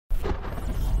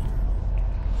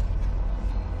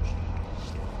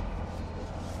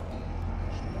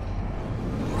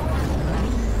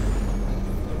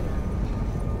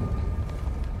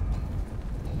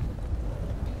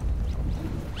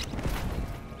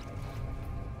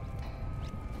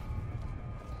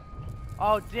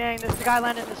Oh, dang, this guy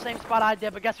landed in the same spot I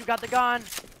did, but guess who got the gun?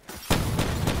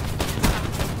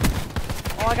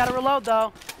 Oh, I gotta reload,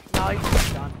 though. No,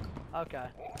 he's done. Okay.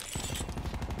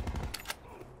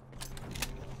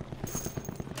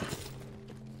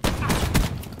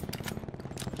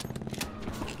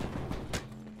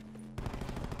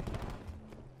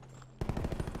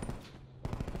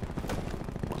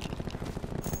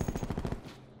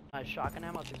 Nice shotgun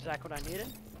ammo, that's exactly what I needed.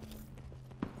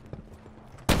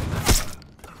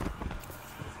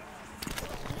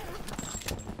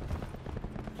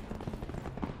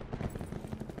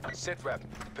 Sit rep.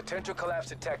 Potential collapse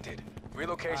detected.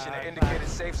 Relocation to indicated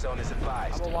safe zone is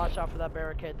advised. I will watch out for that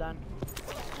barricade then.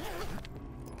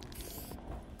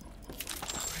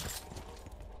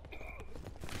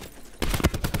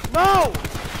 No!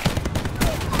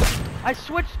 I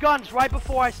switched guns right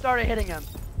before I started hitting him.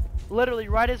 Literally,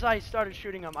 right as I started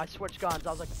shooting him, I switched guns. I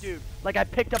was like, dude, like I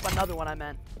picked up another one I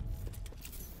meant.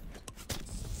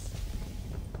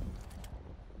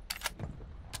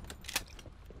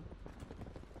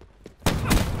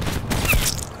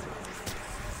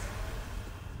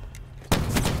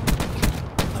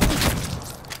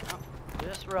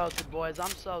 Roasted, boys. I'm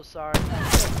so sorry,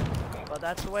 but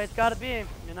that's the way it's got to be,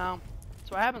 you know.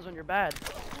 That's what happens when you're bad.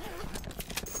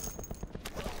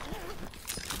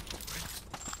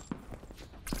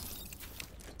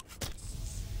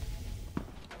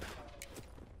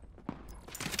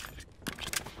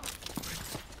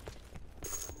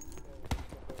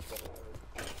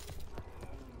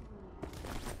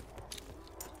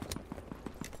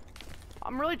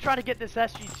 I'm really trying to get this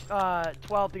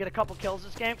SG12 to get a couple kills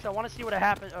this game because I want to see what it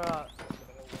happens.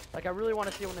 Like I really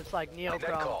want to see when it's like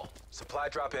neochrome. Call. Supply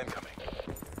drop incoming.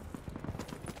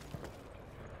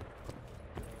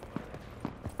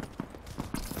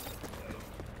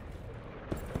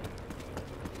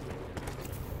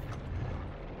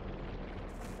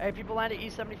 Hey, people land at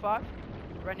E75,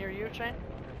 right near you, Shane.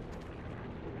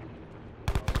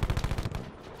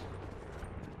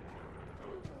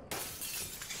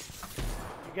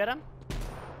 You get him?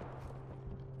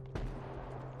 Yeah,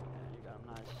 you got him,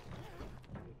 nice.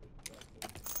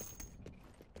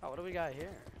 Oh, what do we got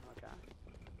here? Okay.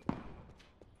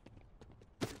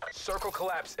 Circle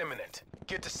collapse imminent.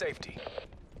 Get to safety.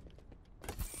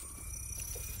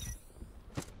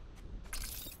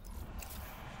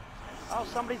 Oh,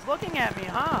 somebody's looking at me,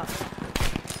 huh?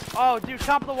 Oh, dude,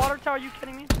 top of the water tower, are you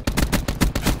kidding me?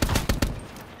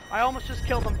 I almost just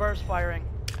killed them burst firing.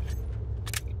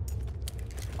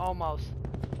 Almost.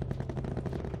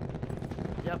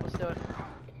 Yep, let's do it.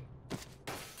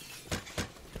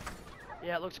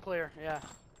 Yeah, it looks clear, yeah.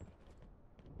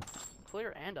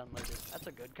 Clear and unlit. That's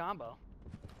a good combo.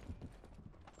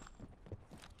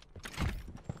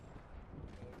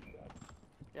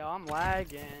 Yo, I'm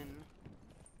lagging.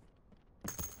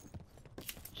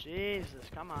 Jesus,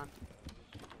 come on.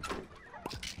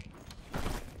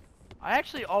 I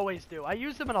actually always do. I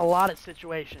use them in a lot of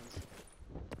situations.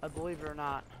 Believe it or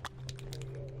not.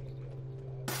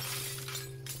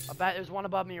 I bet there's one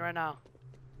above me right now.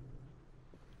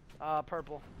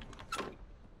 Purple.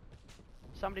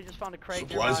 Somebody just found a crate.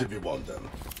 Supplies if you want them.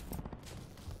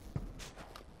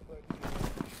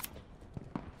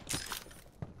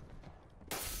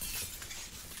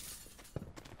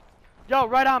 Yo,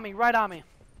 right on me, right on me.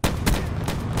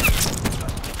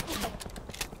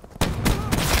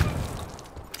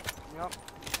 Yep.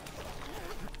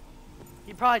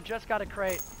 He probably just got a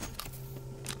crate.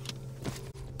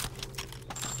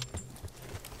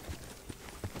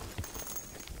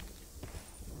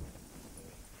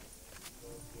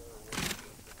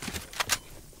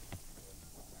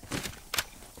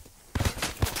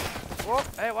 Whoa,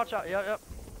 hey, watch out. Yep, yep.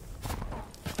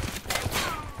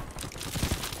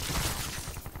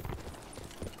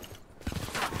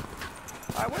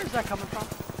 Alright, where's that coming from?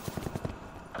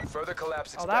 Further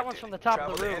collapse expected. Oh, that one's from the top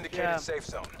Travel of the roof. to indicated Yeah. safe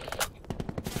zone.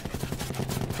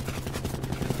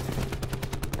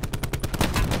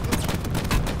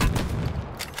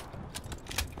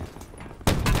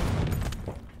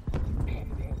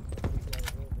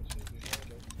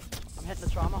 I'm hitting the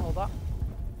trauma. Hold up.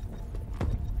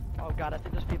 Oh god, I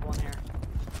think there's people in here.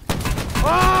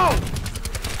 Oh!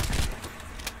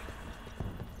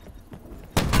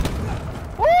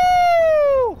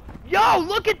 Woo! Yo,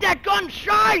 look at that gun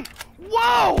shine!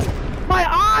 Whoa! My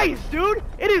eyes, dude!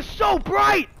 It is so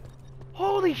bright!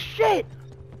 Holy shit!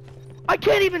 I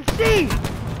can't even see!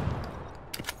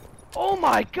 Oh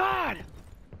my god!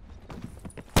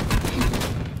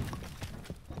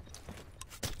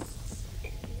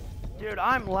 Dude,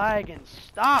 I'm lagging.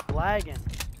 Stop lagging.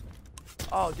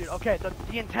 Oh, dude, okay,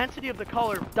 the intensity of the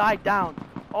color died down.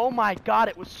 Oh my god,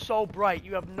 it was so bright.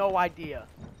 You have no idea.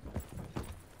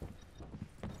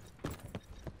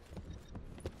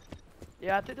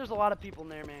 Yeah, I think there's a lot of people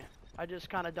near me. I just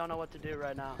kind of don't know what to do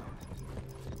right now.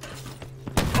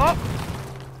 Oh!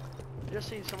 Just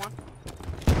seen someone.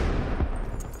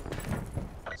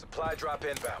 Supply drop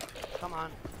inbound. Come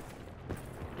on.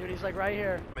 Dude, he's like right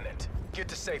here. Minute. Get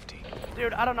to safety.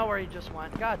 Dude, I don't know where he just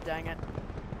went. God dang it.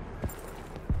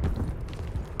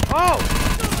 Oh!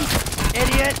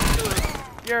 Idiot!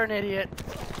 You're an idiot.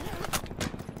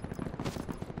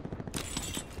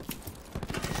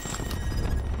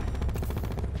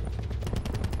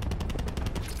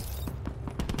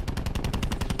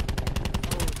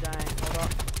 Oh, dang. Hold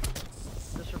up.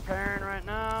 Just repairing right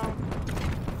now.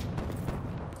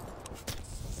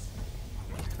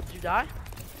 Did you die?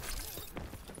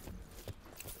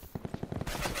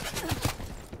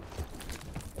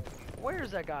 Where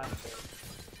is that guy?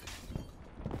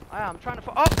 I'm trying to.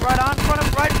 Oh, right on, front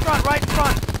of, right in front, right in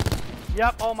front.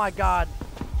 Yep. Oh my God.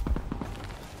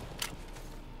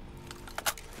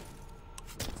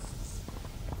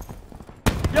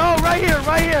 Yo, right here,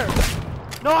 right here.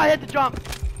 No, I had to jump.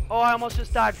 Oh, I almost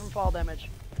just died from fall damage.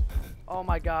 Oh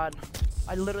my God.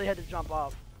 I literally had to jump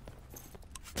off.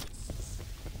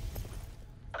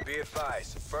 Be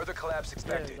advised. Further collapse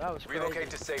expected. Dude, that was crazy. Relocate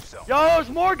to safe zone. Yo, there's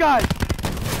more guys.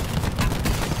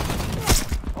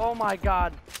 Oh my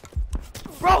God.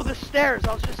 Bro, the stairs.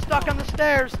 I was just stuck on the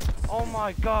stairs. Oh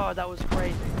my God, that was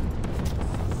crazy.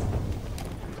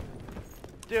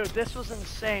 Dude, this was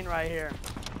insane right here.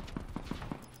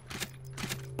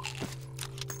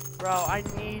 Bro, I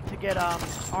need to get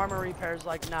armor repairs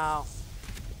like now.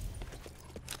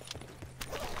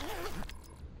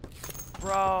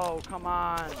 Bro, come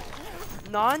on.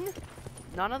 None?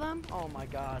 None of them? Oh my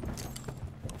God.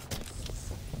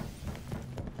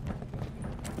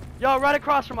 Yo, right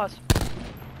across from us.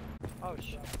 Oh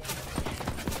shit.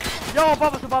 Yo,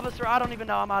 above us, sir. I don't even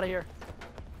know. I'm out of here.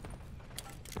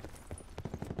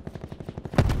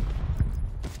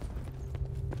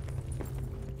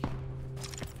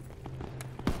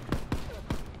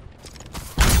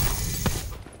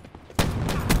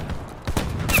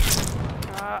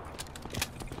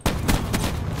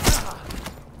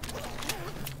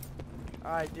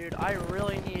 Alright, dude, I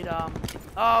really need,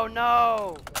 oh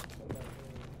no!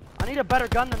 I need a better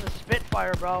gun than the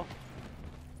Spitfire, bro.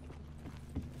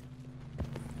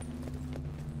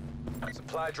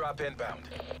 Supply drop inbound.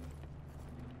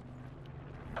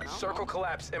 No. Circle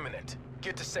collapse imminent.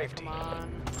 Get to safety. Come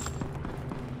on.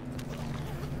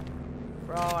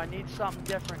 Bro, I need something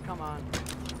different, come on.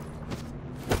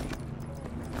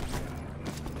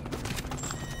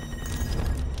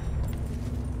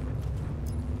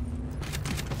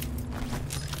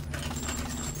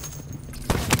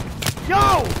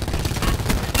 Yo!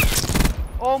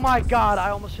 Oh my God, I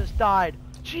almost just died.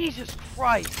 Jesus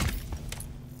Christ.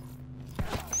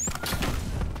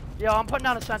 Yo, I'm putting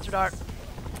down a sensor dart.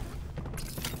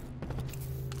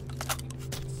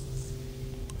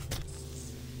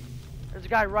 There's a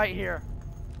guy right here.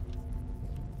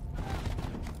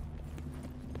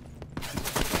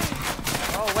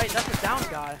 Oh wait, that's a down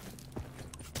guy.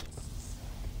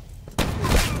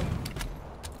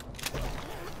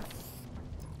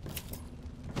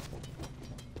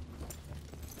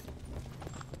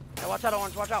 Hey, watch out,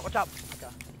 Orange, watch out, watch out. Okay.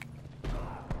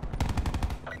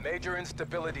 Major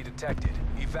instability detected.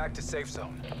 Evac to safe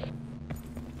zone.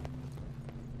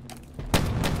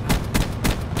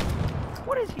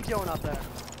 What is he doing up there?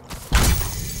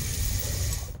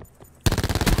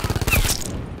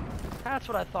 That's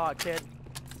what I thought, kid.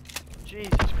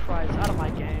 Jesus Christ, out of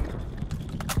my game.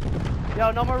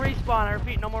 Yo, no more respawn. I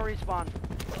repeat, no more respawn.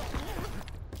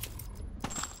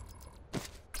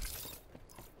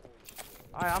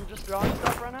 Alright, I'm just throwing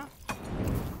stuff right now.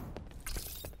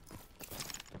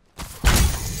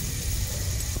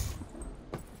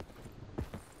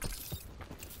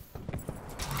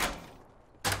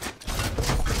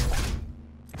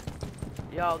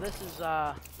 Yo, this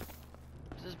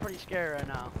is pretty scary right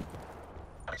now.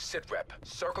 Sit rep.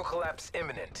 Circle collapse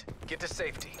imminent. Get to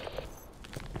safety.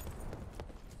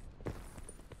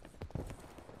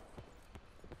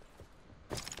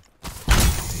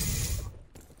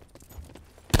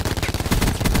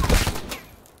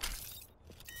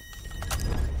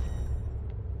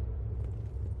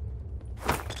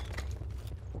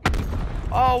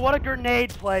 Oh, what a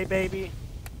grenade play, baby.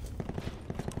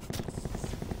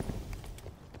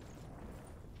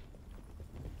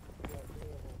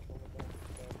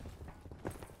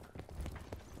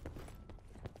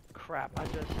 Crap, I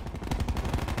just...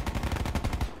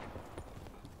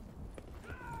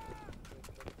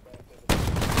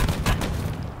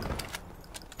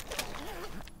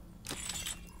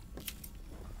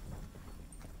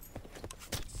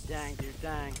 dude.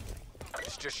 Dang.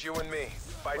 It's just you and me.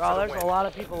 Fight Bro, for the there's win. a lot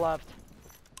of people left.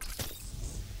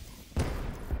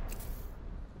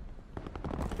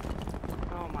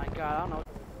 Oh my god, I don't know.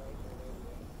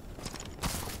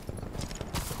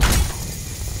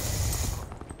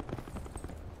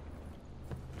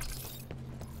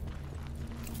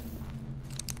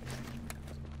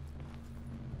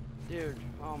 Dude,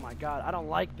 oh my god, I don't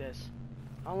like this.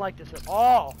 I don't like this at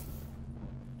all.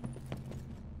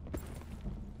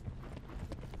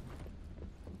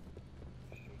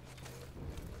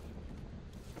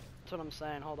 That's what I'm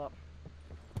saying, hold up.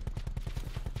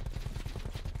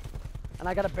 And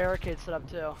I got a barricade set up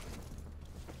too.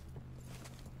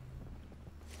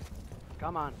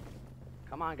 Come on.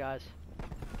 Come on, guys.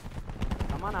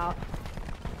 Come on out.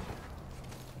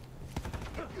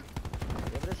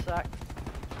 Give it a sec.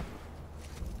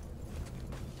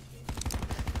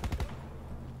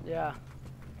 Yeah.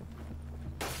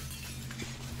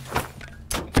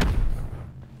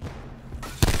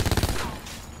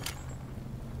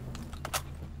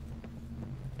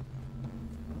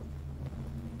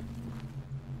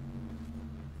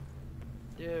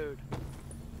 Dude.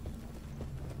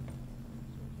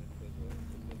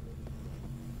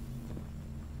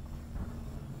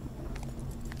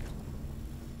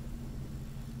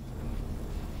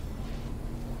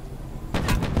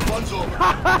 One's over.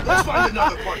 Let's find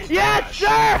another party. Yes, sir!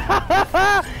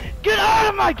 Get out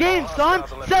of my game, son!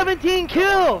 17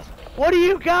 kills! What do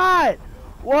you got?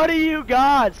 What do you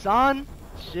got, son?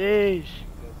 Sheesh.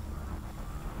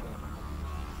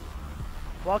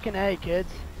 Fucking A,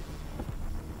 kids.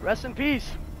 Rest in peace.